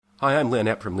Hi, I'm Len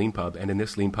Epp from LeanPub, and in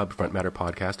this LeanPub Front Matter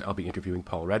podcast, I'll be interviewing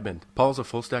Paul Redmond. Paul's a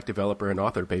full-stack developer and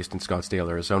author based in Scottsdale,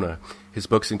 Arizona. His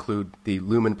books include the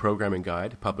Lumen Programming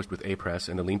Guide, published with A-Press,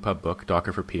 and the LeanPub book,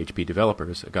 Docker for PHP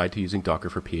Developers, a guide to using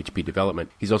Docker for PHP development.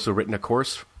 He's also written a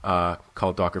course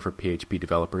called Docker for PHP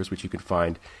Developers, which you can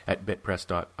find at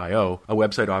bitpress.io, a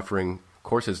website offering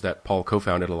courses that Paul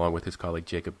co-founded along with his colleague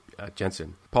Jacob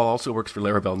Jensen. Paul also works for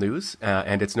Laravel News,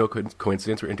 and it's no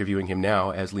coincidence we're interviewing him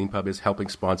now, as LeanPub is helping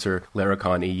sponsor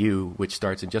Laracon EU, which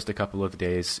starts in just a couple of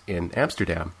days in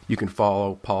Amsterdam. You can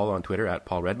follow Paul on Twitter at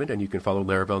Paul Redmond, and you can follow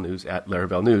Laravel News at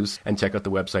Laravel News, and check out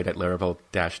the website at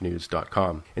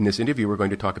laravel-news.com. In this interview, we're going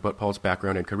to talk about Paul's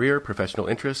background and career, professional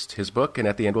interests, his book, and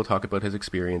at the end we'll talk about his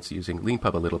experience using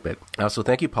LeanPub a little bit. So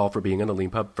thank you, Paul, for being on the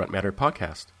LeanPub Front Matter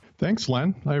podcast. Thanks,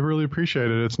 Len. I really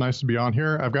appreciate it. It's nice to be on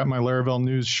here. I've got my Laravel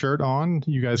News shirt on.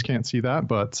 You guys can't see that,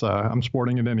 but I'm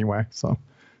sporting it anyway. So.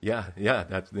 Yeah,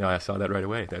 I saw that right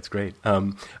away. That's great.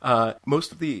 So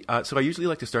I usually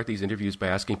like to start these interviews by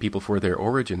asking people for their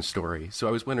origin story. So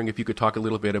I was wondering if you could talk a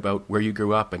little bit about where you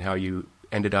grew up and how you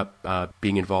ended up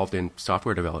being involved in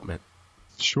software development.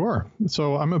 Sure.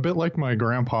 So I'm a bit like my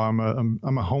grandpa. I'm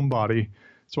a homebody.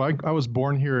 So I was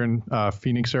born here in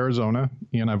Phoenix, Arizona,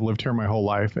 and I've lived here my whole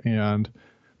life. And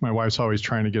my wife's always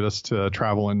trying to get us to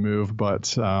travel and move,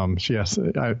 but like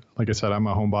I said, I'm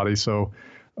a homebody, so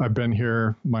I've been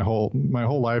here my whole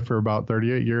life for about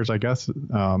 38 years, I guess.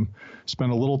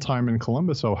 Spent a little time in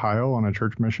Columbus, Ohio, on a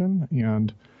church mission,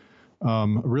 and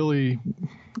really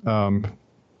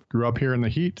grew up here in the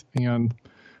heat, and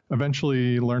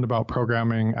eventually learned about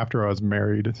programming after I was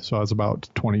married. So I was about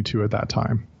 22 at that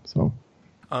time. So.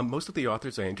 Most of the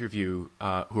authors I interview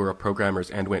who are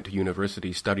programmers and went to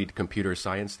university studied computer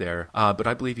science there, but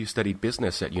I believe you studied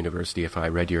business at university, if I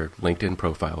read your LinkedIn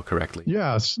profile correctly.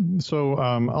 Yes. So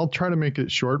I'll try to make it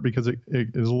short because it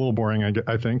is a little boring,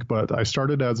 I think, but I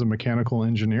started as a mechanical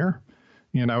engineer,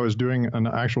 and I was doing an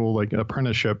actual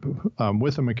apprenticeship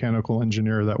with a mechanical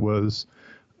engineer that was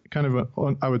kind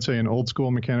of, I would say, an old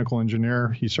school mechanical engineer.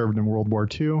 He served in World War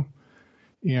II.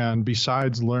 And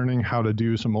besides learning how to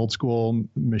do some old school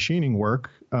machining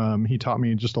work, he taught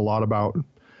me just a lot about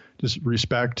just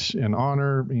respect and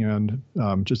honor, and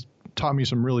just taught me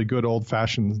some really good old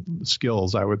fashioned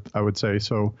skills, I would say.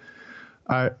 So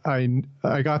I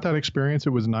got that experience.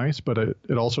 It was nice, but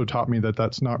it also taught me that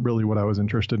that's not really what I was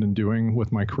interested in doing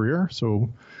with my career. So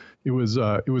it was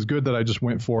good that I just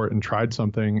went for it and tried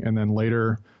something, and then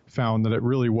later found that it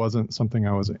really wasn't something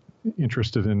I was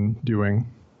interested in doing.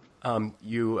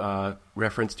 You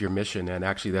referenced your mission, and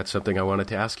actually that's something I wanted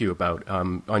to ask you about.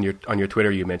 On your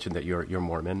Twitter, you mentioned that you're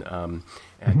Mormon,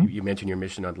 and you mentioned your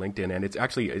mission on LinkedIn. And it's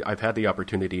actually, I've had the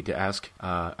opportunity to ask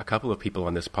a couple of people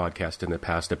on this podcast in the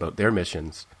past about their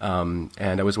missions, and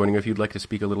I was wondering if you'd like to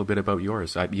speak a little bit about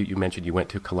yours. You mentioned you went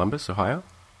to Columbus, Ohio?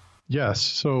 Yes,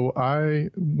 so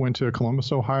I went to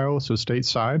Columbus, Ohio, so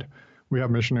stateside. We have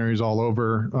missionaries all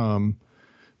over.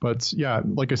 But yeah,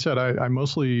 like I said, I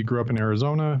mostly grew up in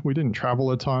Arizona. We didn't travel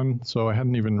a ton, so I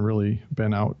hadn't even really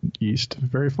been out east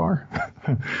very far.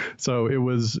 So it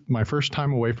was my first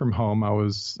time away from home. I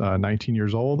was 19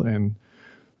 years old, and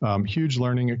huge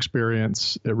learning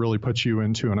experience. It really puts you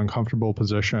into an uncomfortable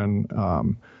position.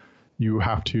 You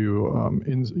have to,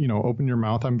 open your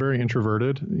mouth. I'm very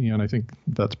introverted, and I think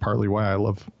that's partly why I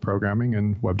love programming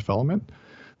and web development.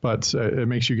 But it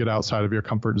makes you get outside of your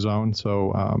comfort zone.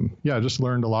 So, I just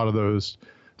learned a lot of those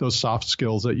soft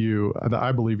skills that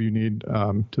I believe you need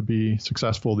to be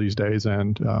successful these days.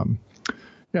 And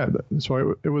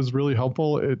so it was really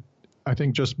helpful. I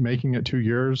think just making it 2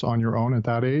 years on your own at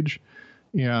that age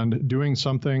and doing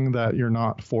something that you're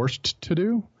not forced to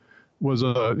do was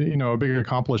a big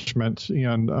accomplishment.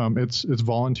 And it's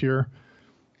volunteer.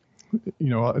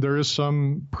 There is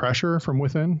some pressure from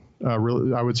within, I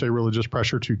would say religious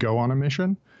pressure to go on a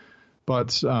mission.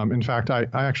 But in fact, I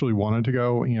actually wanted to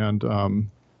go. And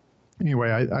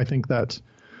anyway, I think that,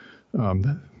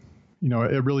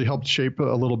 it really helped shape a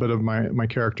little bit of my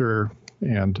character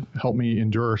and help me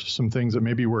endure some things that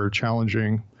maybe were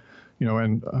challenging.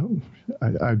 And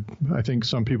I think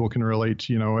some people can relate,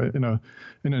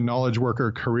 in a knowledge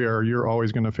worker career, you're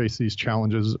always going to face these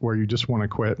challenges where you just want to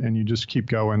quit and you just keep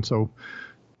going. So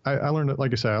I learned,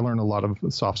 like I said, I learned a lot of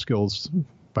soft skills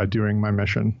by doing my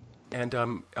mission. And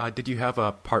did you have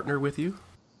a partner with you?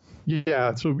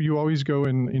 Yeah. So you always go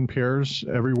in pairs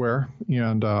everywhere.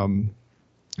 And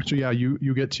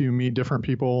you get to meet different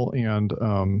people, and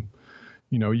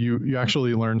you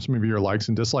actually learn some of your likes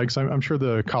and dislikes. I'm sure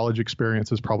the college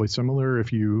experience is probably similar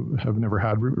if you have never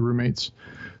had roommates.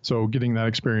 So getting that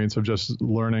experience of just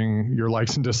learning your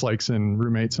likes and dislikes in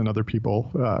roommates and other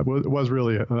people was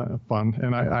really fun.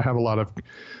 And I have a lot of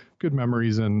good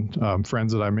memories and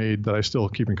friends that I made that I still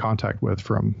keep in contact with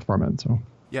from it. So.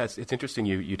 Yeah, it's interesting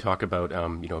you talk about,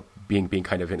 being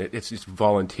kind of in it. It's just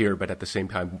volunteer, but at the same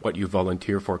time, what you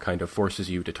volunteer for kind of forces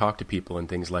you to talk to people and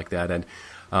things like that. And,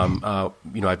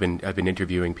 I've been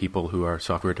interviewing people who are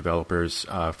software developers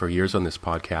for years on this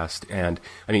podcast. And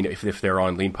I mean, if they're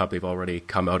on LeanPub, they've already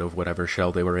come out of whatever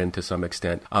shell they were in to some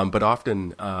extent. But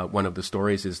often one of the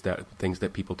stories is that things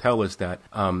that people tell is that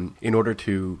in order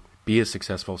to be a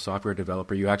successful software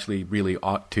developer, you actually really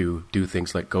ought to do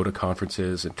things like go to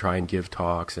conferences and try and give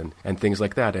talks and things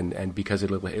like that. And because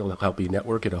it'll help you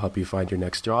network, it'll help you find your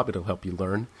next job, it'll help you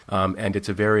learn. And it's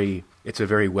a very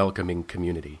welcoming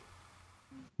community.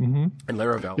 Mm-hmm. And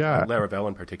Laravel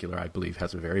in particular, I believe,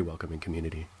 has a very welcoming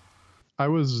community. I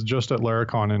was just at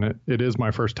Laracon, and it is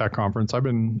my first tech conference. I've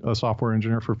been a software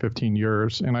engineer for 15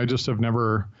 years, and I just have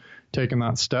never taken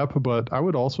that step. But I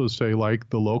would also say, like,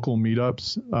 the local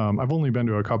meetups, I've only been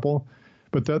to a couple,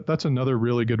 but that's another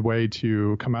really good way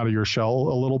to come out of your shell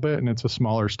a little bit. And it's a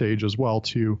smaller stage as well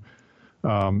to,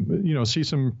 see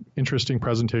some interesting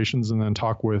presentations and then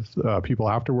talk with people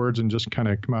afterwards and just kind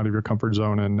of come out of your comfort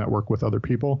zone and network with other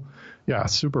people. Yeah,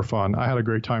 super fun. I had a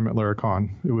great time at Laracon.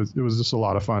 It was just a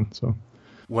lot of fun. So.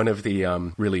 One of the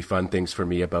really fun things for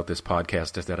me about this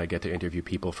podcast is that I get to interview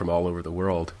people from all over the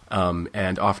world.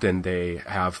 And often they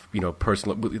have,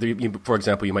 personal, for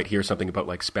example, you might hear something about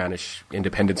like Spanish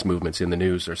independence movements in the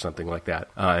news or something like that.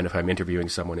 And if I'm interviewing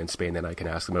someone in Spain, then I can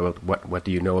ask them about what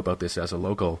do you know about this as a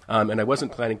local? And I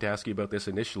wasn't planning to ask you about this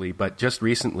initially, but just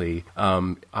recently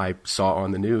I saw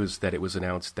on the news that it was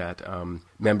announced that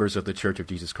members of the Church of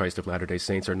Jesus Christ of Latter-day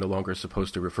Saints are no longer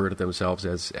supposed to refer to themselves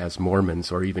as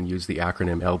Mormons or even use the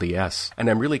acronym LDS. And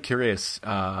I'm really curious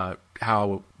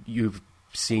how you've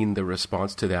seen the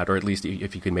response to that, or at least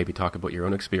if you can maybe talk about your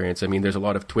own experience. I mean, there's a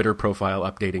lot of Twitter profile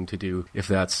updating to do if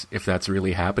that's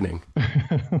really happening.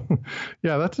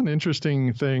 Yeah, that's an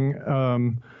interesting thing.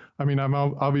 I mean, I'm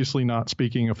obviously not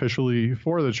speaking officially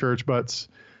for the church, but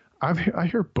I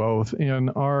hear both. And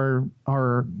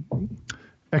our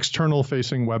external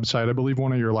facing website, I believe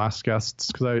one of your last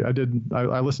guests, because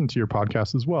I listened to your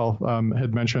podcast as well,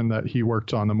 had mentioned that he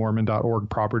worked on the Mormon.org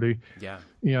property. Yeah.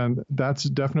 And that's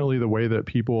definitely the way that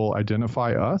people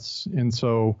identify us. And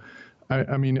so,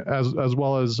 I mean, as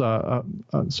well as a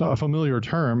familiar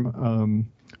term,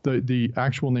 the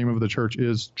actual name of the church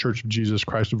is Church of Jesus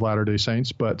Christ of Latter-day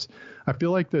Saints. But I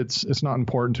feel like it's not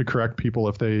important to correct people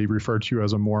if they refer to you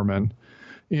as a Mormon.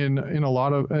 In a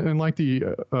lot of, and like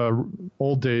the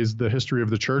old days, the history of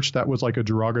the church, that was like a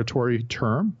derogatory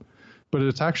term, but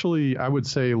it's actually, I would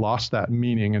say, lost that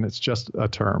meaning, and it's just a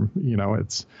term.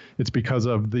 It's because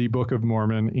of the Book of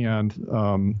Mormon.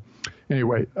 And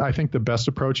anyway, I think the best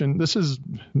approach, and this is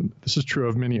true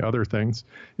of many other things,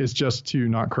 is just to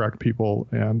not correct people.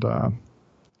 And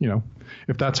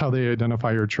if that's how they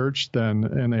identify your church,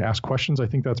 and they ask questions, I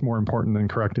think that's more important than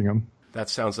correcting them. That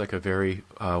sounds like a very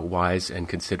wise and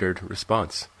considered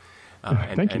response,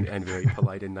 Thank you. And very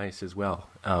polite and nice as well.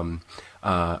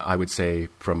 I would say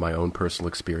from my own personal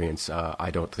experience,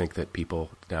 I don't think that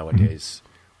people nowadays,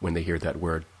 when they hear that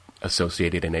word,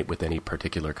 associate it with any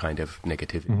particular kind of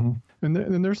negativity. Mm-hmm.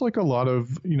 And there's like a lot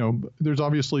of, there's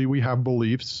obviously, we have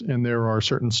beliefs, and there are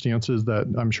certain stances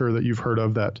that I'm sure that you've heard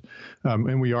of that,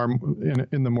 and we are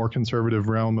in the more conservative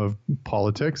realm of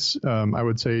politics, I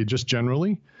would say just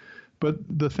generally. But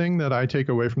the thing that I take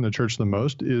away from the church the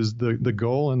most is the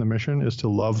goal and the mission is to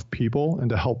love people and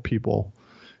to help people.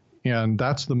 And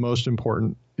that's the most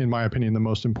important, in my opinion, the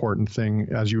most important thing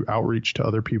as you outreach to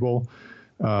other people.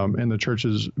 And the church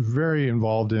is very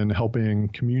involved in helping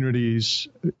communities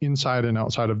inside and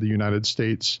outside of the United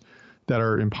States that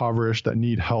are impoverished, that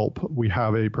need help. We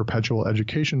have a perpetual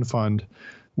education fund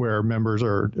where members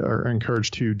are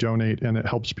encouraged to donate, and it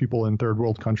helps people in third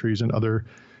world countries and other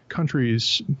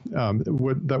countries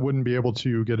that wouldn't be able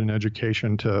to get an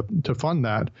education to fund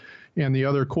that. And the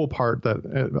other cool part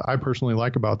that I personally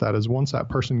like about that is once that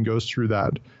person goes through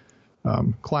that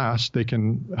class, they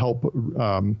can help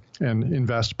and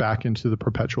invest back into the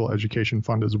perpetual education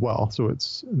fund as well. So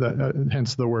it's that,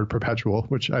 hence the word perpetual,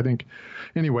 which I think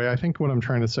what I'm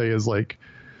trying to say is like,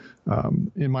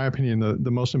 in my opinion,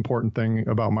 the most important thing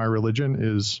about my religion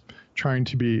is trying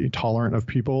to be tolerant of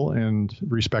people and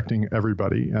respecting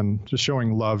everybody and just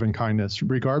showing love and kindness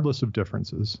regardless of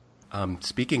differences.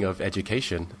 Speaking of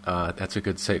education, that's a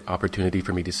good opportunity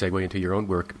for me to segue into your own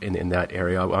work in that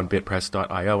area on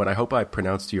bitpress.io. And I hope I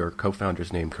pronounced your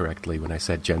co-founder's name correctly when I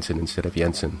said Jensen instead of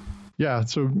Jensen. Yeah,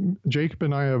 so Jacob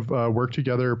and I have worked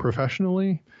together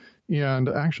professionally. And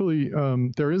actually,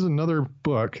 there is another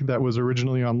book that was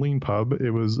originally on LeanPub.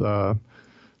 It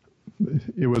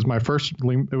was my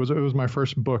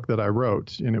first book that I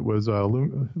wrote, and it was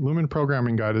Lumen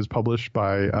Programming Guide is published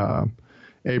by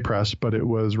Apress, but it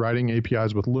was Writing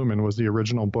APIs with Lumen was the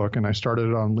original book, and I started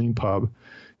it on LeanPub,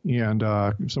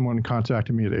 and someone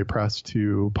contacted me at Apress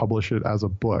to publish it as a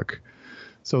book.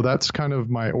 So that's kind of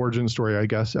my origin story, I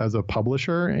guess, as a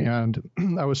publisher, and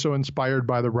I was so inspired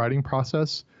by the writing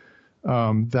process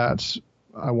that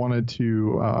I wanted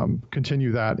to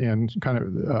continue that, and kind of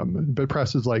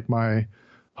Bitpress is like my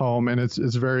home, and it's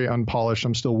very unpolished.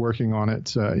 I'm still working on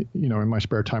it. In my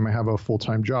spare time, I have a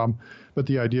full-time job, but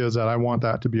the idea is that I want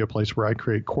that to be a place where I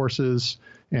create courses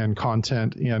and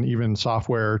content and even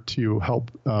software to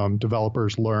help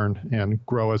developers learn and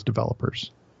grow as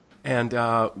developers. And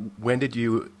when did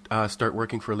you start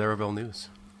working for Laravel News?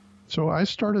 So I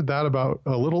started that about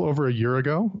a little over a year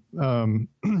ago.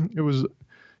 It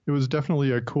was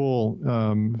definitely a cool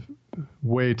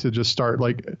way to just start.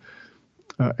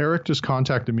 Eric just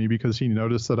contacted me because he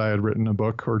noticed that I had written a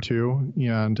book or two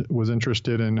and was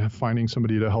interested in finding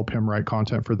somebody to help him write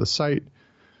content for the site.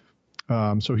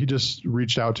 So he just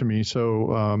reached out to me.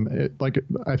 So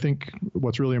I think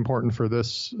what's really important for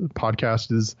this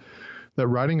podcast is that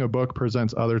writing a book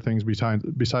presents other things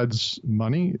besides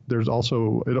money. There's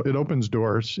also, it opens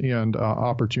doors and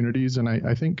opportunities. And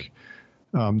I think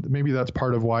maybe that's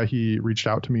part of why he reached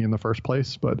out to me in the first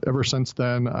place. But ever since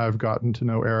then, I've gotten to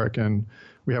know Eric, and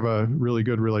we have a really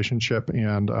good relationship.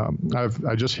 And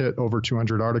I just hit over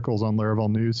 200 articles on Laravel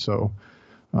News. So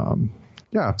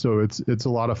so it's a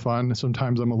lot of fun.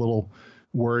 Sometimes I'm a little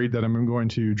worried that I'm going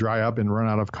to dry up and run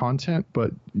out of content,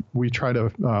 but we try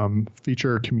to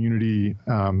feature community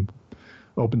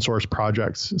open source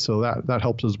projects. So that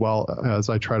helps as well, as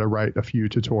I try to write a few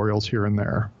tutorials here and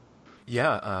there.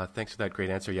 Yeah, thanks for that great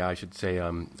answer. Yeah, I should say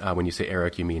when you say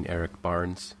Eric, you mean Eric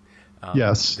Barnes.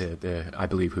 Yes. I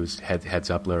believe who's heads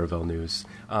up Laravel News.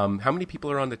 How many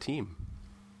people are on the team?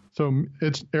 So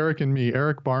it's Eric and me.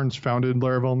 Eric Barnes founded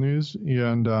Laravel News,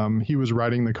 and he was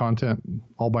writing the content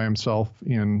all by himself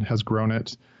and has grown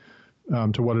it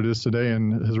to what it is today,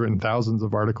 and has written thousands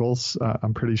of articles.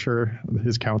 I'm pretty sure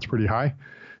his count's pretty high.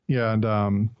 And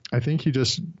I think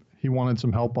he wanted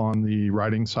some help on the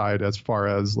writing side, as far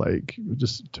as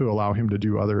just to allow him to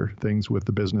do other things with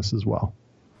the business as well.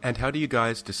 And how do you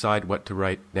guys decide what to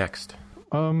write next?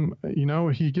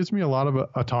 He gives me a lot of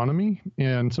autonomy,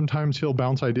 and sometimes he'll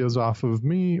bounce ideas off of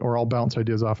me, or I'll bounce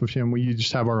ideas off of him. We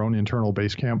just have our own internal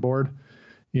Basecamp board.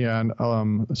 And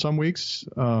some weeks,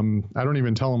 I don't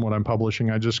even tell him what I'm publishing.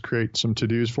 I just create some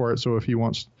to-dos for it. So if he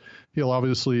wants, he'll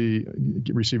obviously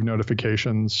receive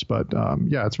notifications. But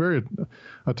it's very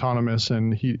autonomous,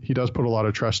 and he does put a lot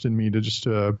of trust in me to just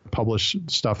publish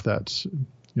stuff that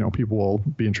people will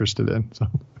be interested in. So.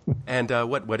 And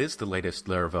what is the latest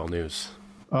Laravel news?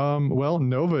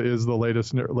 Nova is the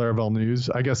latest Laravel news.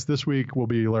 I guess this week will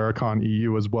be Laracon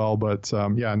EU as well, but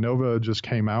Nova just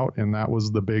came out, and that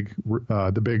was the big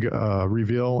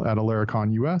reveal at a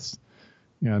Laracon US,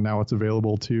 and now it's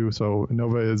available too. So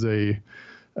Nova is a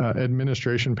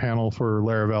administration panel for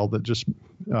Laravel that just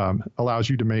allows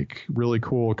you to make really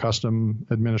cool custom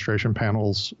administration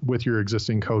panels with your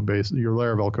existing code base, your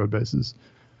Laravel code bases.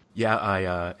 Yeah,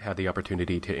 I had the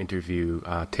opportunity to interview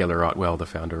Taylor Otwell, the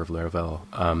founder of Laravel,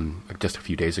 just a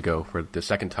few days ago for the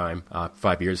second time.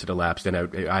 5 years had elapsed, and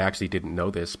I actually didn't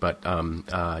know this, but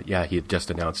he had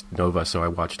just announced Nova, so I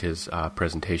watched his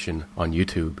presentation on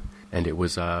YouTube, and it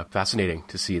was fascinating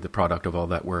to see the product of all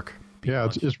that work. Yeah,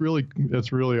 it's really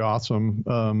awesome.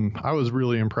 I was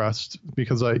really impressed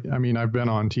because I've been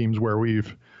on teams where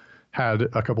we've had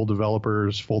a couple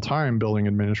developers full time building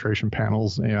administration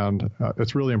panels, and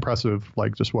it's really impressive.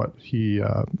 Just what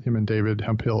him and David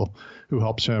Hemphill, who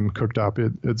helps him, cooked up.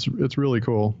 It's really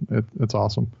cool. It's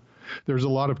awesome. There's a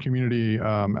lot of community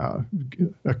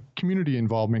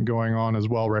involvement going on as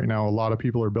well right now. A lot of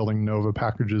people are building Nova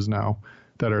packages now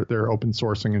that they're open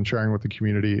sourcing and sharing with the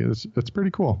community. It's pretty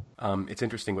cool. It's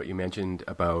interesting what you mentioned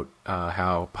about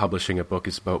how publishing a book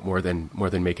is about more than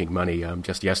making money.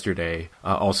 Just yesterday,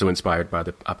 also inspired by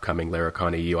the upcoming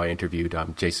Laracon EU, I interviewed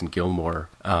Jason Gilmore,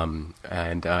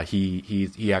 and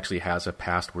he actually has a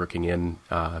past working in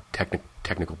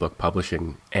technical book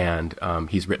publishing, and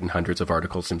he's written hundreds of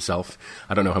articles himself.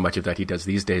 I don't know how much of that he does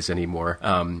these days anymore,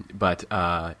 but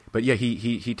yeah,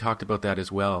 he talked about that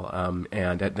as well,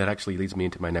 and that actually leads me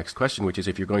into my next question, which is,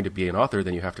 if you're going to be an author,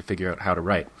 then you have to figure out how to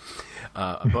write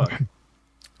a book.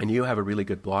 And you have a really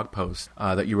good blog post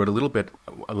that you wrote a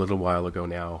little while ago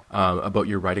now, about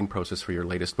your writing process for your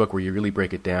latest book, where you really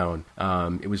break it down.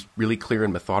 It was really clear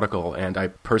and methodical, and I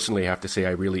personally have to say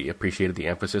I really appreciated the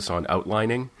emphasis on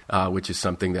outlining, which is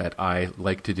something that I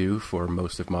like to do for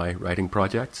most of my writing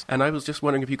projects. And I was just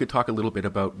wondering if you could talk a little bit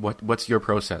about what's your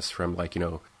process from, like,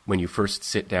 when you first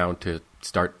sit down to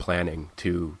start planning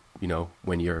to,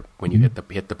 when you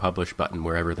hit the publish button,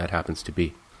 wherever that happens to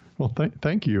be. Well,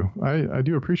 thank you. I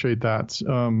do appreciate that.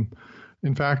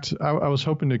 In fact, I was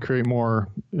hoping to create more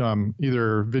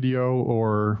either video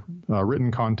or written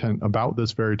content about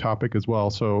this very topic as well.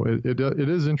 So it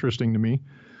is interesting to me.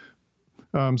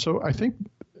 So I think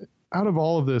out of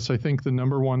all of this, I think the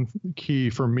number one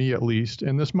key for me, at least,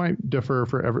 and this might differ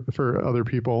for other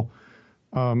people,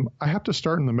 I have to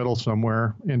start in the middle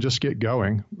somewhere and just get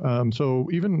going. So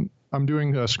even I'm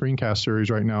doing a screencast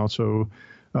series right now. So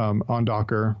on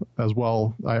Docker as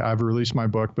well. I've released my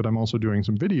book, but I'm also doing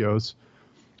some videos,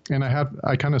 and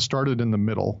I kind of started in the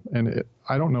middle, and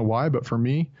I don't know why, but for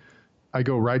me, I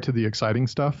go right to the exciting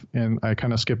stuff, and I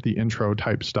kind of skip the intro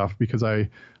type stuff because I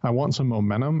want some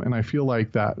momentum, and I feel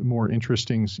like that more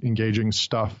interesting, engaging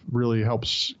stuff really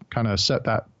helps kind of set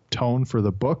that tone for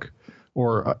the book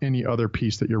or any other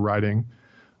piece that you're writing.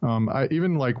 I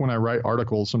even, like, when I write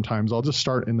articles, sometimes I'll just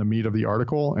start in the meat of the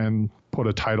article and put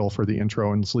a title for the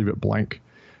intro and just leave it blank,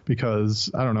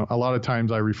 because I don't know, a lot of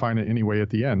times I refine it anyway at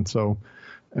the end. So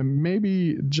maybe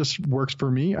it just works for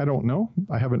me. I don't know.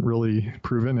 I haven't really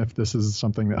proven if this is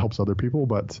something that helps other people,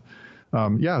 but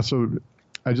yeah, so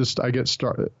I get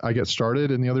started.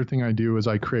 And the other thing I do is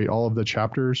I create all of the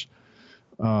chapters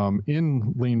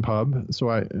in LeanPub. So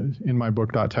in my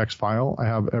book.txt file, I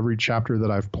have every chapter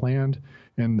that I've planned.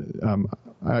 And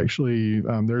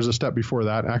there's a step before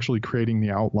that, actually creating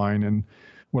the outline. And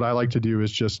what I like to do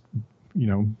is just,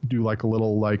 do like a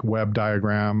little web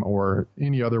diagram or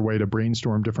any other way to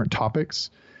brainstorm different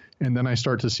topics. And then I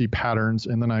start to see patterns,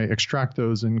 and then I extract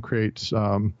those and create,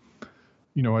 a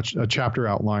chapter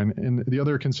outline. And the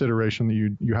other consideration that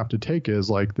you have to take is,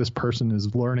 like, this person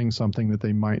is learning something that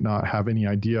they might not have any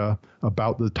idea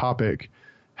about the topic.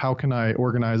 How can I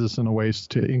organize this in a way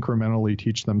to incrementally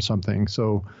teach them something?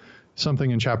 So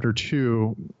something in chapter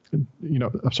 2,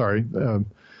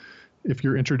 if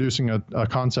you're introducing a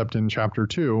concept in chapter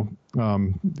 2,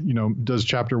 does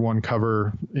chapter 1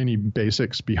 cover any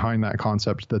basics behind that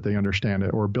concept that they understand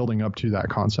it, or building up to that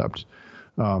concept?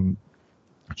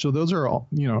 So those are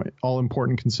all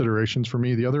important considerations for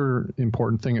me. The other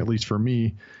important thing, at least for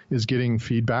me, is getting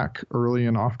feedback early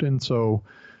and often. So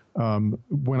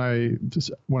when I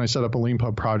set up a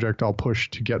LeanPub project, I'll push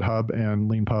to GitHub, and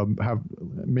LeanPub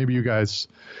maybe you guys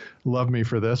love me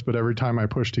for this, but every time I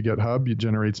push to GitHub, it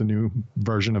generates a new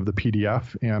version of the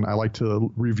PDF, and I like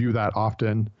to review that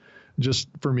often. Just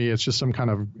for me, it's just some kind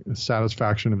of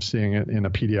satisfaction of seeing it in a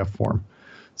PDF form.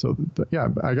 So yeah,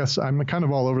 I guess I'm kind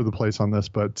of all over the place on this,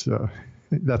 but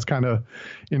that's kind of,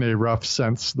 in a rough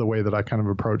sense, the way that I kind of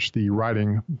approach the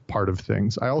writing part of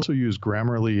things. I also use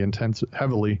Grammarly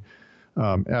heavily,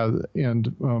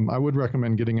 and I would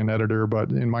recommend getting an editor, but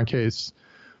in my case,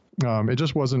 it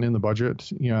just wasn't in the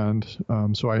budget, and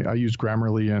so I used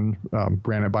Grammarly and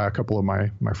ran it by a couple of my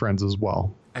friends as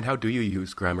well. And how do you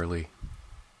use Grammarly?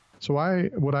 So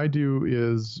what I do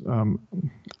is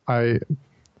I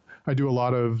do a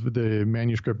lot of the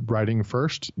manuscript writing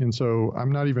first, and so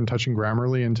I'm not even touching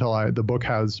Grammarly until the book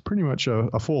has pretty much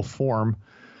a full form.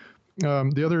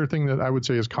 The other thing that I would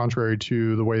say is contrary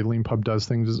to the way LeanPub does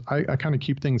things is I kind of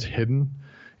keep things hidden,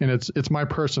 and it's my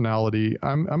personality.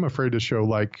 I'm afraid to show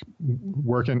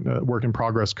work in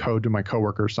progress code to my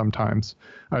coworkers sometimes.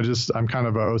 I'm kind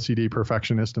of a OCD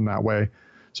perfectionist in that way.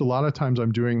 So a lot of times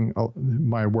I'm doing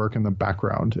my work in the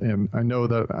background, and I know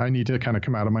that I need to kind of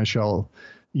come out of my shell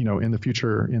in the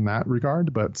future in that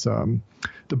regard. But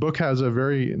the book has a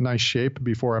very nice shape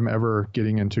before I'm ever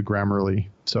getting into Grammarly.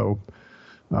 So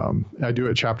I do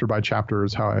it chapter by chapter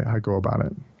is how I go about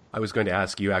it. I was going to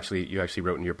ask, you actually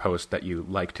wrote in your post that you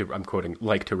I'm quoting,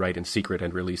 like to write in secret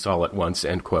and release all at once,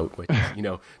 end quote, which,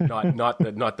 not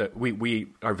that we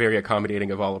are very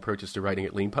accommodating of all approaches to writing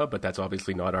at LeanPub, but that's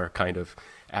obviously not our kind of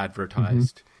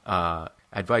advertised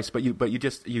advice. But you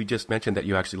just mentioned that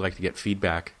you actually like to get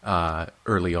feedback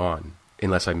early on,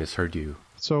 unless I misheard you.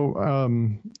 So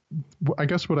I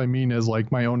guess what I mean is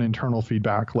my own internal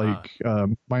feedback,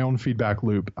 my own feedback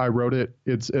loop. I wrote it.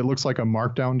 It looks like a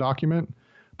markdown document.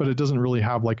 but it doesn't really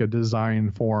have like a design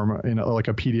form in like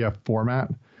a PDF format.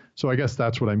 So I guess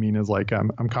that's what I mean is like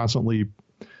I'm constantly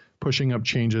pushing up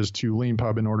changes to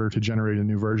LeanPub in order to generate a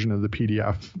new version of the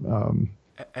PDF.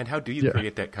 And how do you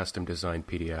create that custom designed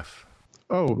PDF?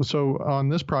 Oh, so on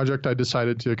this project, I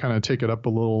decided to kind of take it up a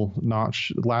little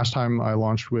notch. Last time I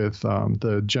launched with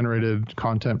the generated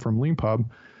content from LeanPub,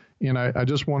 and I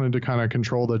just wanted to kind of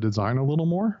control the design a little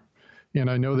more. And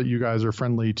I know that you guys are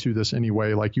friendly to this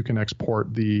anyway. Like you can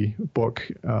export the book,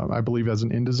 I believe, as an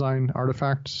InDesign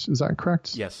artifact. Is that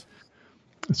correct? Yes.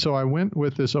 So I went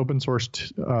with this open source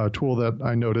tool that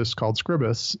I noticed called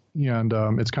Scribus,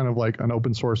 and it's kind of like an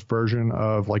open source version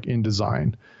of like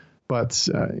InDesign. But,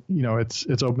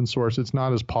 it's open source. It's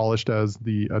not as polished as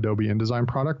the Adobe InDesign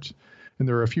product. And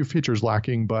there are a few features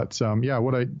lacking. But,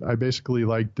 what I basically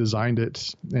like designed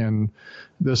it. And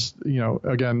this,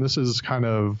 again, this is kind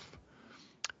of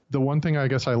the one thing I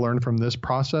guess I learned from this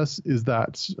process is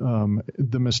that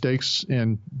the mistakes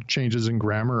and changes in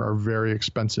grammar are very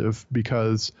expensive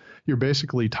because you're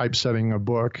basically typesetting a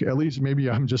book. At least maybe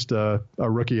I'm just a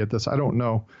rookie at this. I don't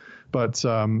know. But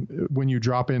when you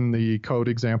drop in the code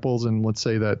examples, and let's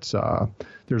say that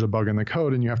there's a bug in the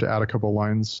code and you have to add a couple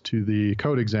lines to the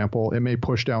code example, it may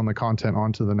push down the content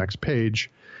onto the next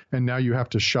page. And now you have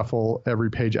to shuffle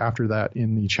every page after that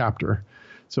in the chapter.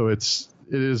 So it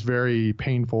is very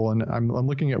painful. And I'm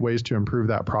looking at ways to improve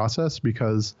that process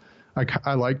because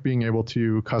I like being able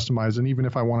to customize. And even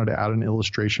if I wanted to add an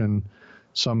illustration,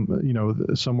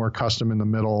 somewhere custom in the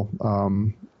middle,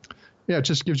 it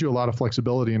just gives you a lot of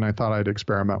flexibility, and I thought I'd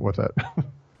experiment with it.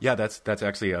 Yeah, that's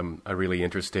actually a really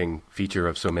interesting feature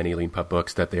of so many LeanPub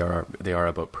books that they are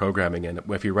about programming. And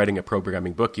if you're writing a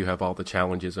programming book, you have all the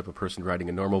challenges of a person writing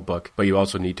a normal book, but you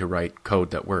also need to write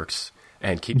code that works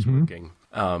and keeps working.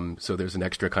 So there's an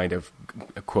extra kind of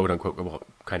quote unquote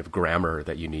kind of grammar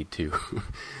that you need to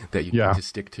need to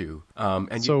stick to.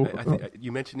 And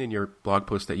you mentioned in your blog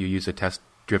post that you use a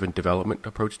test-driven development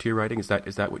approach to your writing. Is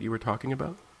that what you were talking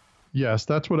about? Yes,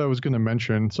 that's what I was going to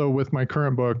mention. So with my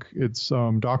current book, it's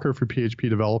Docker for PHP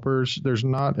developers. There's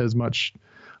not as much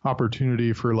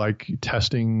opportunity for like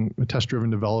test-driven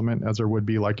development as there would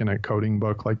be like in a coding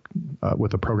book, like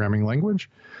with a programming language.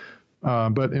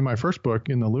 But in my first book,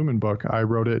 in the Lumen book, I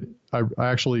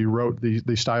actually wrote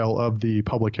the style of the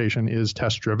publication is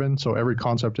test-driven. So every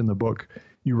concept in the book,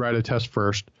 you write a test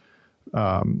first,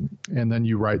 and then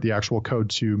you write the actual code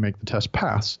to make the test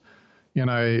pass. And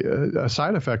a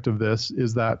side effect of this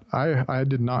is that I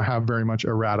did not have very much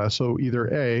errata. So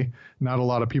either A, not a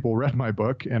lot of people read my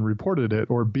book and reported it,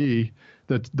 or B,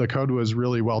 that the code was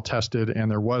really well tested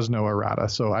and there was no errata.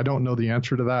 So I don't know the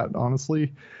answer to that,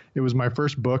 honestly. It was my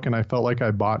first book, and I felt like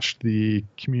I botched the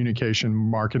communication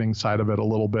marketing side of it a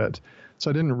little bit. So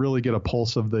I didn't really get a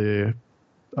pulse of the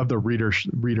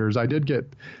readers. I did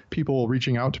get people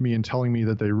reaching out to me and telling me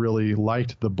that they really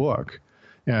liked the book.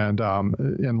 And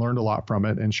learned a lot from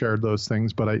it and shared those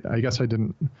things. But I guess I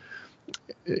didn't.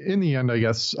 In the end, I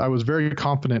guess I was very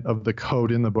confident of the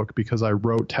code in the book because I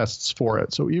wrote tests for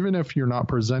it. So even if you're not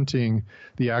presenting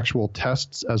the actual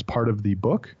tests as part of the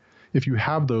book, if you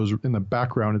have those in the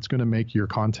background, it's going to make your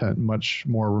content much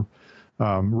more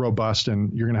robust,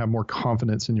 and you're going to have more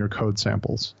confidence in your code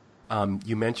samples.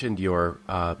 You mentioned your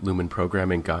Lumen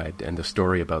programming guide and the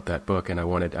story about that book, and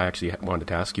I actually wanted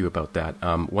to ask you about that.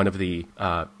 One of the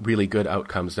really good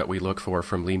outcomes that we look for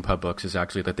from LeanPub books is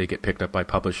actually that they get picked up by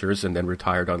publishers and then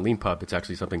retired on LeanPub. It's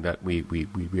actually something that we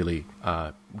really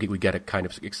we get kind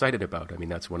of excited about. I mean,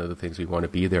 that's one of the things we want to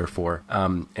be there for.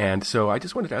 And so I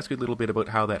just wanted to ask you a little bit about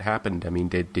how that happened. I mean,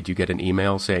 did you get an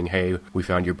email saying, "Hey, we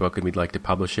found your book and we'd like to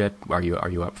publish it"? Are you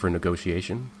up for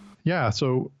negotiation? Yeah.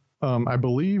 So. I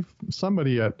believe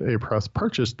somebody at A-Press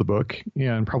purchased the book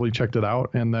and probably checked it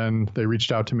out, and then they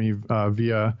reached out to me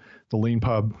via the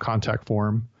LeanPub contact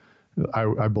form,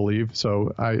 I believe.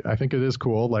 So I think it is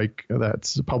cool, like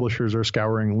that publishers are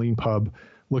scouring LeanPub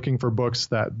looking for books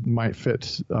that might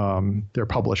fit their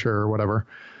publisher or whatever.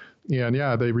 And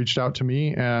yeah, they reached out to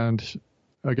me, and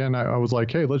again, I was like,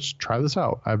 hey, let's try this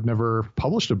out. I've never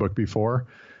published a book before.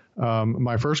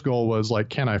 My first goal was like,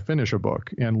 can I finish a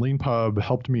book? And LeanPub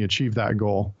helped me achieve that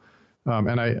goal.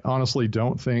 And I honestly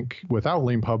don't think without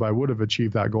LeanPub, I would have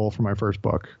achieved that goal for my first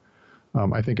book.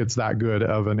 I think it's that good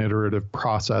of an iterative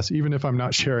process. Even if I'm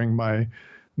not sharing my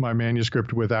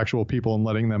manuscript with actual people and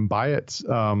letting them buy it,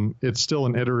 it's still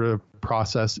an iterative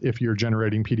process if you're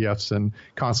generating PDFs and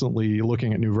constantly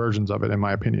looking at new versions of it, in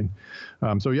my opinion.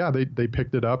 So yeah, they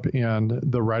picked it up, and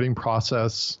the writing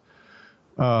process,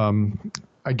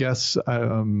 I guess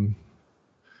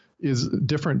is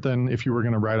different than if you were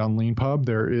going to write on Leanpub.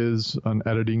 There is an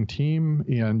editing team,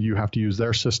 and you have to use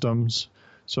their systems.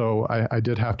 So I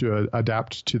did have to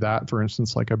adapt to that. For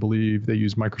instance, like I believe they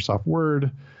use Microsoft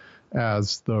Word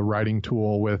as the writing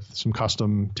tool with some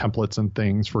custom templates and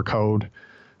things for code.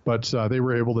 But they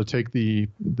were able to take the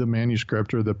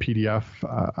manuscript or the PDF,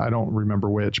 I don't remember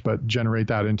which, but generate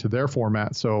that into their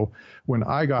format. So when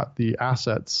I got the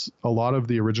assets, a lot of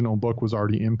the original book was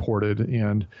already imported,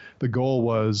 and the goal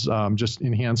was just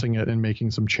enhancing it and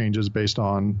making some changes based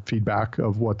on feedback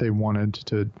of what they wanted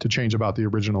to change about the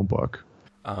original book.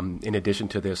 In addition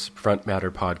to this Front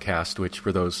Matter podcast, which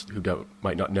for those who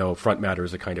might not know, Front Matter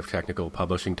is a kind of technical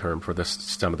publishing term for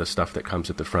some of the stuff that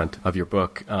comes at the front of your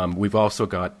book. We've also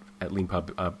got at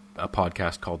Leanpub a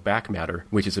podcast called Back Matter,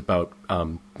 which is about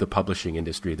the publishing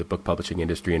industry, the book publishing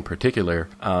industry in particular.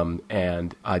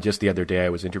 And just the other day, I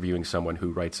was interviewing someone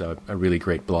who writes a really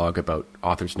great blog about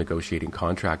authors negotiating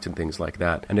contracts and things like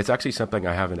that. And it's actually something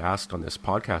I haven't asked on this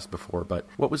podcast before, but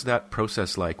what was that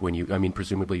process like when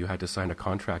presumably you had to sign a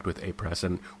contract with A-Press,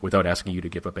 and without asking you to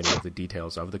give up any of the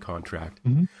details of the contract.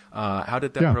 Mm-hmm. How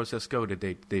did that process go?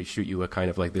 Did they shoot you a kind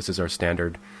of like, this is our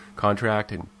standard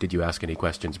contract, and did you ask any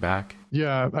questions back?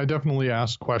 Yeah, I definitely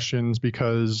asked questions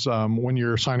because when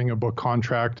you're signing a book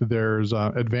contract, there's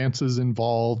advances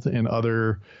involved and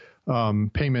other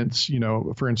payments.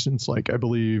 For instance, like I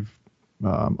believe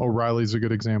O'Reilly's a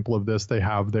good example of this. They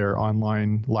have their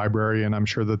online library, and I'm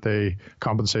sure that they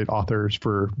compensate authors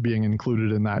for being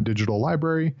included in that digital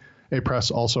library. A-Press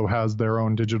also has their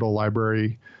own digital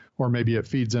library, or maybe it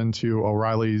feeds into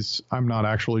O'Reilly's. I'm not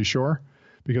actually sure,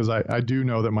 because I do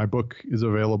know that my book is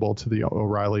available to the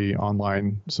O'Reilly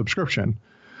online subscription.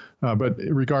 But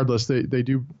regardless, they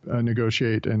do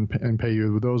negotiate and pay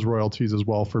you those royalties as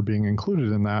well for being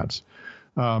included in that.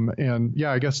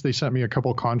 I guess they sent me a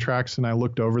couple contracts and I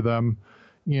looked over them.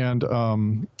 And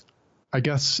I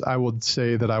guess I would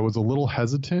say that I was a little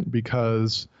hesitant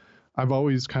because I've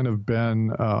always kind of been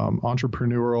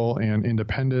entrepreneurial and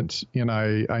independent. And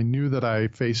I knew that I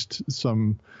faced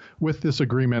with this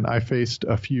agreement, I faced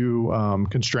a few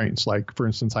constraints. Like, for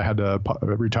instance, I had to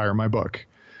retire my book.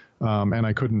 And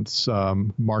I couldn't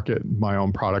market my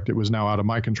own product. It was now out of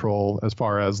my control as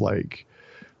far as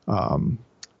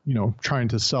trying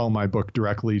to sell my book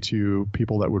directly to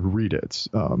people that would read it.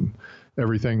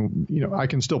 Everything, I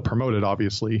can still promote it,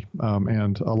 obviously.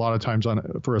 And a lot of times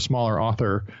for a smaller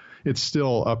author, it's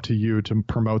still up to you to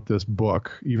promote this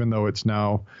book, even though it's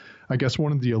now, I guess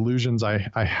one of the illusions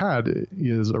I had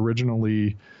is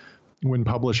originally when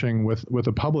publishing with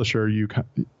a publisher,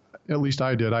 at least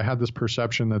I did. I had this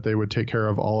perception that they would take care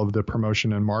of all of the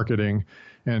promotion and marketing.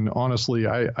 And honestly,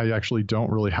 I actually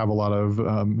don't really have a lot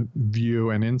of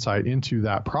view and insight into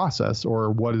that process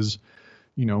or what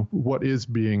is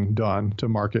being done to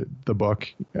market the book.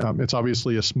 It's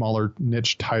obviously a smaller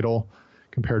niche title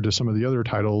compared to some of the other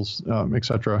titles, et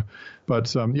cetera. But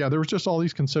there was just all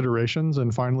these considerations.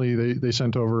 And finally, they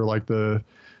sent over like the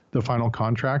final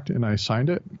contract, and I signed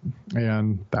it,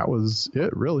 and that was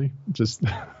it, really. Just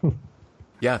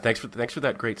Yeah, thanks for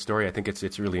that great story. I think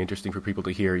it's really interesting for people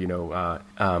to hear,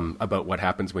 about what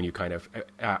happens when you kind of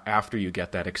after you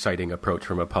get that exciting approach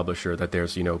from a publisher, that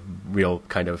there's real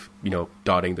kind of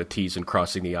dotting the T's and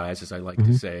crossing the I's, as I like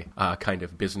to say, kind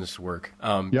of business work.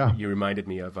 You reminded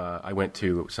me of I went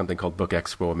to something called Book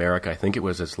Expo America. I think it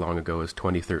was as long ago as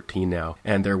 2013 now,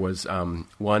 and there was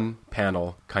one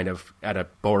panel kind of at a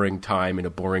boring time in a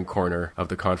boring corner of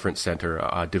the conference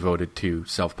center devoted to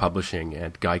self-publishing,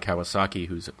 and Guy Kawasaki,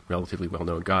 who's a relatively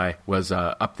well-known guy, was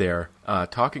up there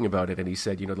talking about it. And he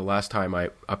said, the last time I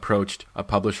approached a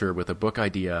publisher with a book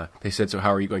idea, they said, so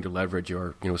how are you going to leverage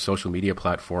your social media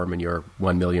platform and your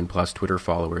 1 million plus Twitter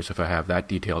followers, if I have that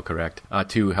detail correct,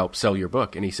 to help sell your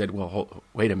book? And he said, well,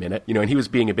 wait a minute. And he was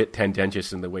being a bit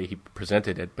tendentious in the way he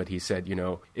presented it, but he said,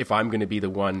 if I'm going to be the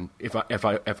one, if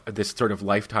this sort of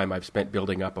lifetime I've spent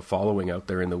building up a following out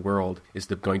there in the world is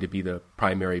going to be the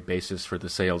primary basis for the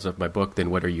sales of my book, then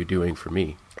what are you doing for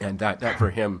me? And that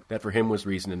for him was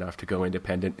reason enough to go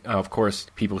independent. Of course,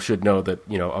 people should know that,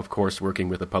 of course, working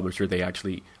with a publisher,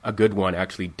 a good one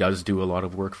actually does do a lot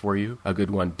of work for you. A good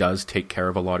one does take care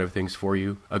of a lot of things for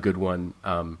you. A good one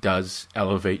does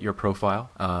elevate your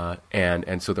profile.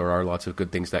 And so there are lots of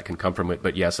good things that can come from it.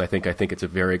 But yes, I think it's a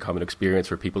very common experience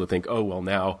for people to think, oh, well,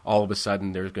 now all of a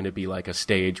sudden there's going to be like a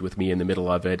stage with me in the middle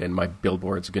of it, and my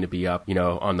billboard's going to be up,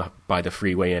 by the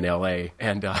freeway in LA.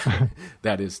 And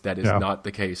that is not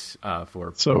the case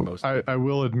for most. I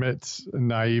will admit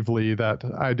naively that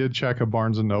I did check a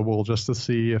Barnes & Noble just to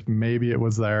see if maybe it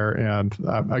was there. And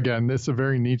again, it's a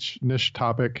very niche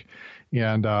topic.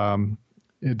 And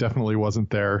it definitely wasn't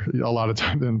there. A lot of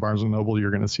times in Barnes & Noble,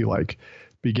 you're going to see like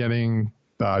beginning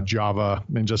Java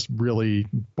and just really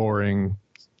boring,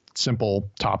 simple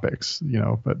topics,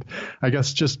 but I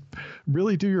guess just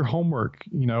really do your homework,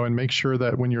 and make sure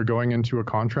that when you're going into a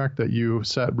contract that you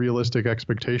set realistic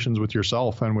expectations with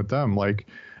yourself and with them. Like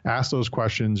ask those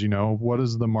questions, what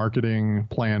is the marketing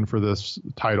plan for this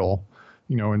title,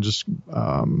 and just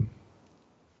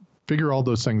figure all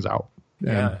those things out.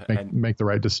 And make the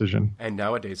right decision. And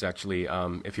nowadays, actually,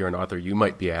 if you're an author, you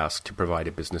might be asked to provide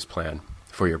a business plan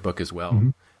for your book as well.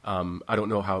 Mm-hmm. I don't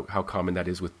know how common that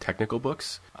is with technical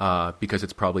books, because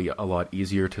it's probably a lot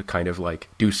easier to kind of like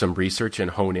do some research and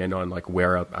hone in on like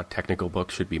where a technical book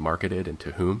should be marketed and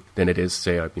to whom than it is,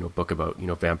 say, a book about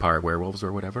vampire werewolves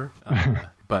or whatever.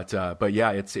 But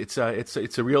yeah, it's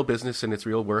a real business and it's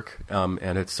real work,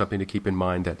 and it's something to keep in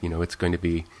mind that it's going to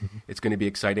be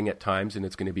exciting at times and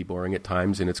it's going to be boring at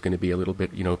times and it's going to be a little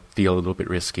bit feel a little bit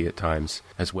risky at times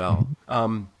as well.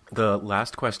 The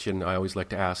last question I always like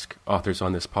to ask authors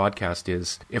on this podcast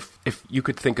is if you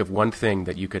could think of one thing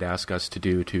that you could ask us to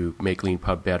do to make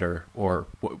LeanPub better, or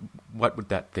what would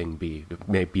that thing be?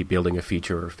 Maybe building a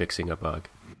feature or fixing a bug.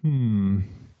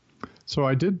 So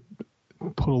I did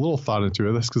put a little thought into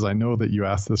this because I know that you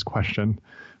asked this question,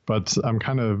 but I'm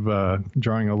kind of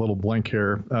drawing a little blank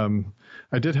here.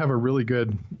 I did have a really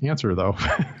good answer though.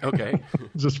 Okay.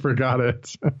 Just forgot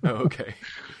it. Oh, okay.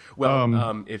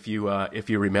 Well, if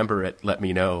you remember it, let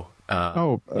me know.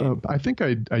 I think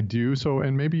I do. So,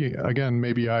 and maybe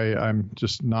I'm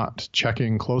just not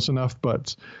checking close enough,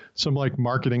 but some like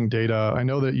marketing data. I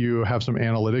know that you have some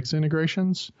analytics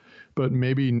integrations, but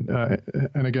maybe,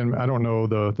 and again, I don't know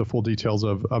the full details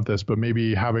of this, but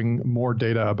maybe having more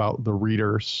data about the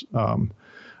readers.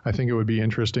 I think it would be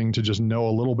interesting to just know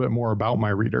a little bit more about my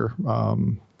reader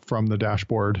from the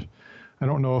dashboard. I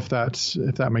don't know if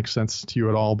that makes sense to you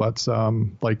at all, but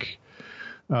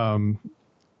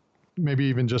maybe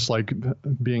even just like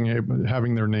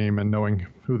having their name and knowing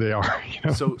who they are.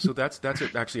 So that's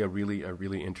actually a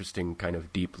really interesting kind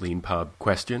of deep LeanPub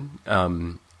question.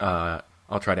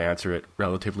 I'll try to answer it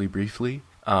relatively briefly.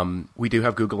 We do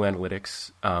have Google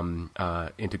Analytics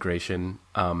integration,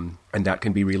 and that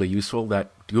can be really useful. That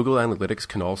Google Analytics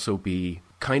can also be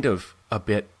kind of a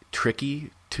bit tricky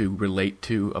to relate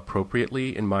to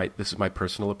appropriately. This is my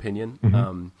personal opinion.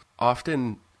 Mm-hmm.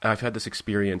 Often I've had this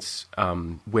experience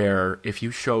where if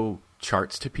you show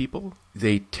charts to people,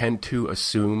 they tend to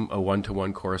assume a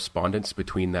one-to-one correspondence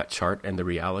between that chart and the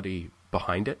reality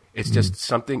behind it. It's just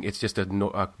something, it's just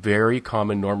a very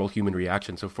common normal human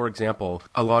reaction. So for example,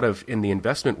 in the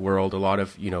investment world,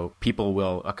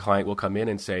 a client will come in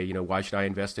and say, why should I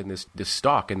invest in this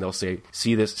stock? And they'll say,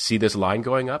 see this line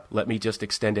going up? Let me just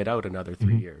extend it out another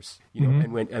 3 years.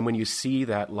 And when you see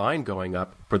that line going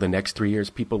up for the next 3 years,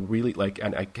 people really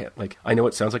I know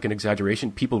it sounds like an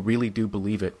exaggeration. People really do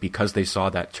believe it because they saw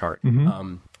that chart.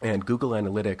 And Google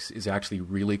Analytics is actually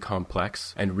really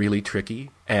complex and really tricky.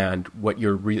 And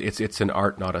it's an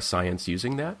art, not a science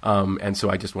using that. And so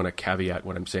I just want to caveat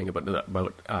what I'm saying about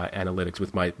analytics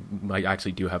with I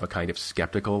actually do have a kind of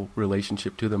skeptical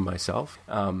relationship to them myself.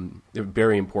 They're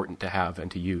very important to have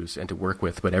and to use and to work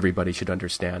with, but everybody should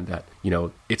understand that,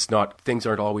 things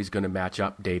aren't always going to match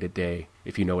up day to day,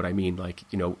 if you know what I mean. Like,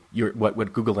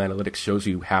 what Google Analytics shows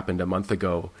you happened a month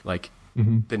ago,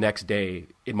 the next day,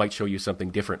 it might show you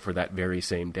something different for that very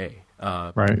same day,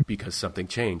 right? Because something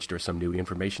changed or some new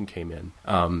information came in.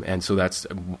 And so that's,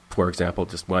 for example,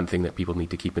 just one thing that people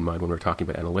need to keep in mind when we're talking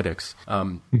about analytics.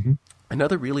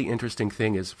 Another really interesting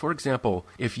thing is, for example,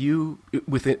 if you,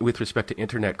 with respect to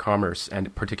internet commerce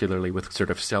and particularly with sort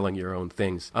of selling your own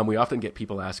things, we often get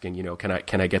people asking,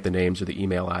 can I get the names or the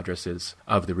email addresses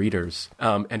of the readers?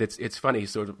 And it's funny.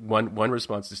 So one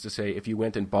response is to say, if you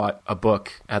went and bought a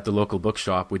book at the local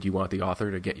bookshop, would you want the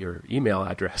author to get your email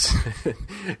address?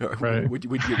 Right. Would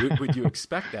you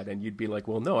expect that? And you'd be like,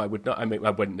 well, no, I would not. I mean,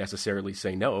 I wouldn't necessarily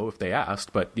say no if they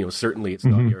asked, but certainly it's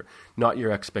not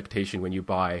your expectation when you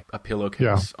buy a pillowcase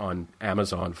on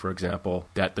Amazon, for example,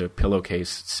 that the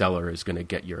pillowcase seller is going to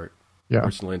get your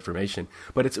personal information.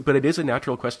 But it is a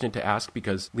natural question to ask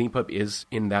because LeanPub is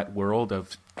in that world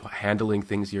of handling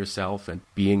things yourself and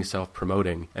being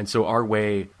self-promoting. And so our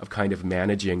way of kind of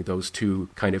managing those two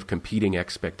kind of competing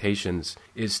expectations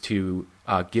is to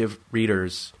give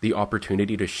readers the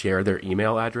opportunity to share their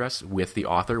email address with the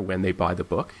author when they buy the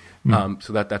book.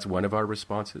 So that's one of our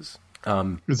responses.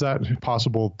 Is that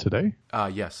possible today?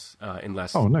 Yes,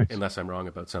 unless nice. unless I'm wrong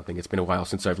about something. It's been a while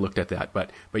since I've looked at that,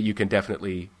 but you can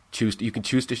definitely choose. You can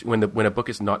choose to when a book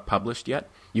is not published yet,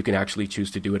 you can actually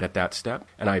choose to do it at that step,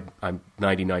 and I'm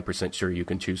 99% sure you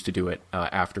can choose to do it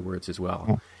afterwards as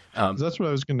well. That's what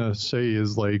I was going to say.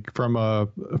 Is like from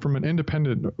an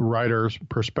independent writer's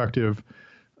perspective.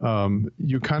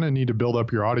 You kind of need to build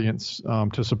up your audience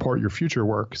to support your future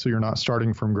work, so you're not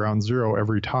starting from ground zero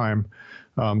every time.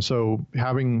 So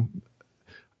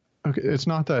it's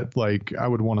not that like I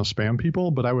would want to spam people,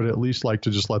 but I would at least like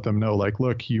to just let them know, like,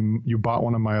 look, you bought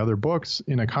one of my other books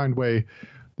in a kind way.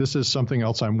 This is something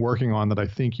else I'm working on that I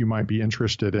think you might be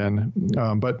interested in.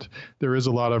 But there is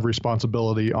a lot of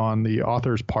responsibility on the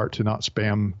author's part to not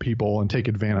spam people and take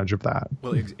advantage of that.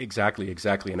 Well, exactly.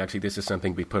 And actually, this is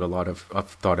something we put a lot of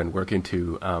thought and work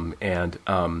into. And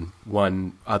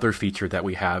one other feature that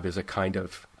we have is a kind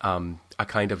of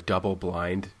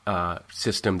double-blind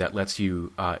system that lets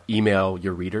you email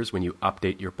your readers when you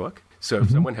update your book. So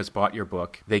if someone has bought your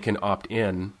book, they can opt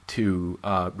in to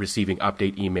receiving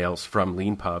update emails from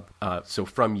LeanPub, so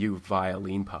from you via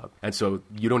LeanPub. And so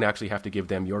you don't actually have to give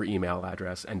them your email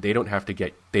address, and they don't have to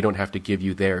give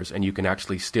you theirs, and you can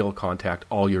actually still contact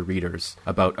all your readers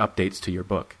about updates to your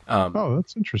book.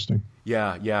 That's interesting.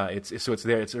 Yeah. It's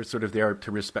there. It's sort of there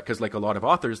to respect, because like a lot of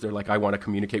authors, they're like, I want to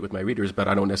communicate with my readers, but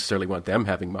I don't necessarily want them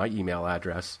having my email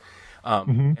address.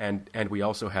 And we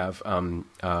also have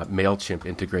MailChimp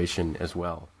integration as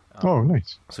well.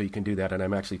 Nice. So you can do that. And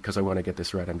I'm actually, because I want to get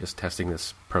this right, I'm just testing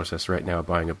this process right now,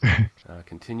 buying a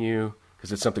continue,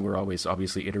 because it's something we're always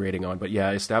obviously iterating on. But yeah,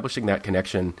 establishing that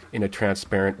connection in a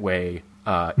transparent way,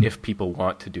 if people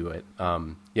want to do it.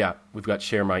 We've got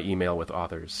share my email with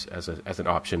authors as an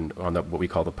option on what we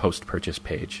call the post-purchase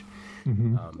page.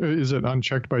 Is it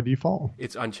unchecked by default?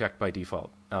 It's unchecked by default.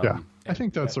 I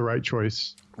think that's the right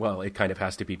choice. Well, it kind of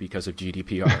has to be because of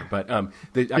GDPR, but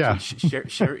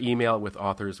share email with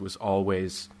authors was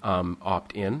always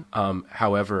opt-in.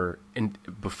 However,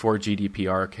 before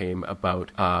GDPR came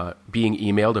about, being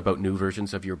emailed about new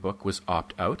versions of your book was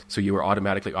opt-out. So you were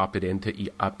automatically opted in to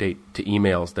update to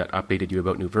emails that updated you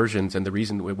about new versions. And the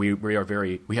reason we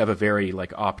have a very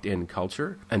like opt-in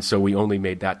culture, and so we only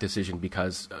made that decision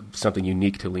because of something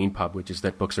unique to LeanPub, which is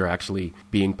that books are actually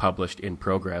being published in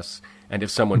progress. And if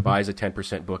someone buys a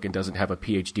 10% book and doesn't have a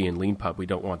PhD in LeanPub, we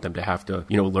don't want them to have to,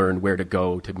 learn where to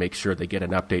go to make sure they get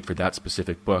an update for that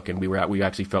specific book. And we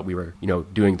actually felt we were,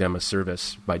 doing them a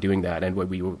service by doing that. And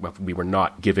we were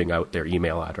not giving out their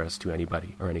email address to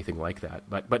anybody or anything like that.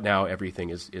 But now everything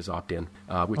is opt-in,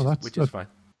 which is fine.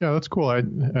 Yeah, that's cool.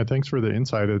 Thanks for the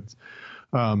insight.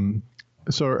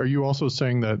 So are you also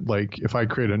saying that, like, if I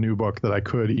create a new book, that I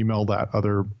could email that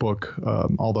other book,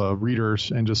 all the readers,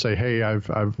 and just say, hey,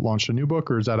 I've launched a new book,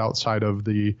 or is that outside of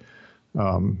the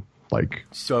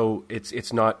So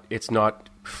it's not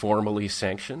formally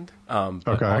sanctioned,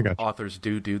 but authors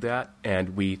do that,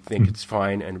 and we think it's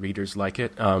fine, and readers like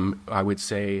it. I would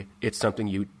say it's something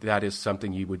you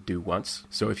would do once.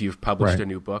 So if you've published a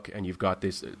new book and you've got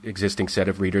this existing set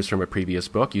of readers from a previous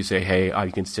book, you say, hey, I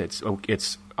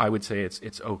would say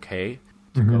it's okay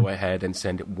to go ahead and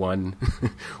send one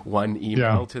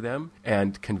email to them.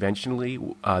 And conventionally,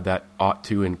 that ought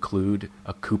to include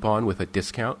a coupon with a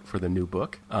discount for the new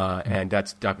book. And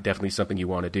that's definitely something you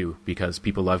want to do, because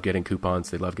people love getting coupons.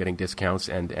 They love getting discounts,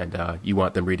 and you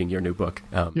want them reading your new book.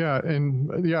 I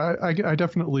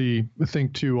definitely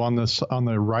think too, on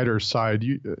the writer's side,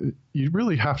 you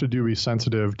really have to be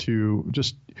sensitive to,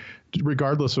 just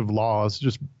regardless of laws,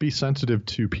 just be sensitive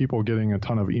to people getting a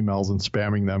ton of emails and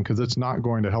spamming them, because it's not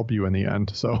going to help you in the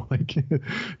end. So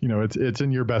it's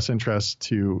in your best interest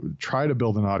to try to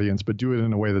build an audience, but do it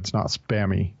in a way that's not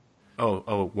spammy.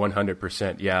 Oh,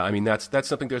 100%. Yeah. I mean, that's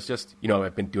something that's just,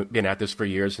 I've been at this for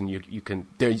years, and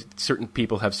certain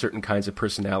people have certain kinds of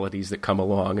personalities that come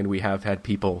along, and we have had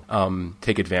people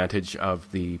take advantage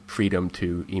of the freedom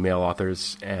to email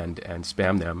authors and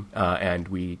spam them, and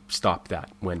we stop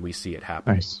that when we see it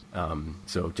happen. Nice.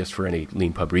 So just for any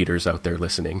LeanPub readers out there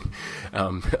listening,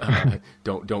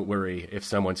 don't worry if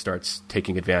someone starts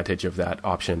taking advantage of that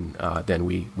option. Then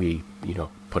we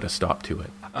put a stop to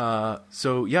it.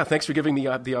 Thanks for giving me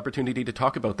the opportunity to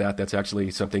talk about that. That's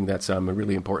actually something that's a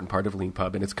really important part of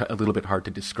LeanPub, and it's a little bit hard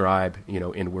to describe,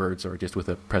 in words or just with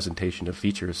a presentation of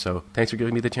features. So thanks for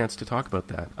giving me the chance to talk about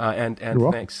that. And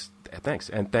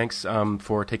thanks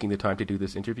for taking the time to do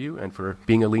this interview and for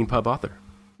being a LeanPub author.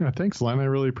 Yeah, thanks, Len. I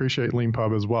really appreciate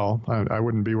LeanPub as well. I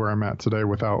wouldn't be where I'm at today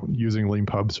without using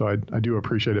LeanPub, so I do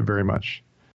appreciate it very much.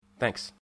 Thanks.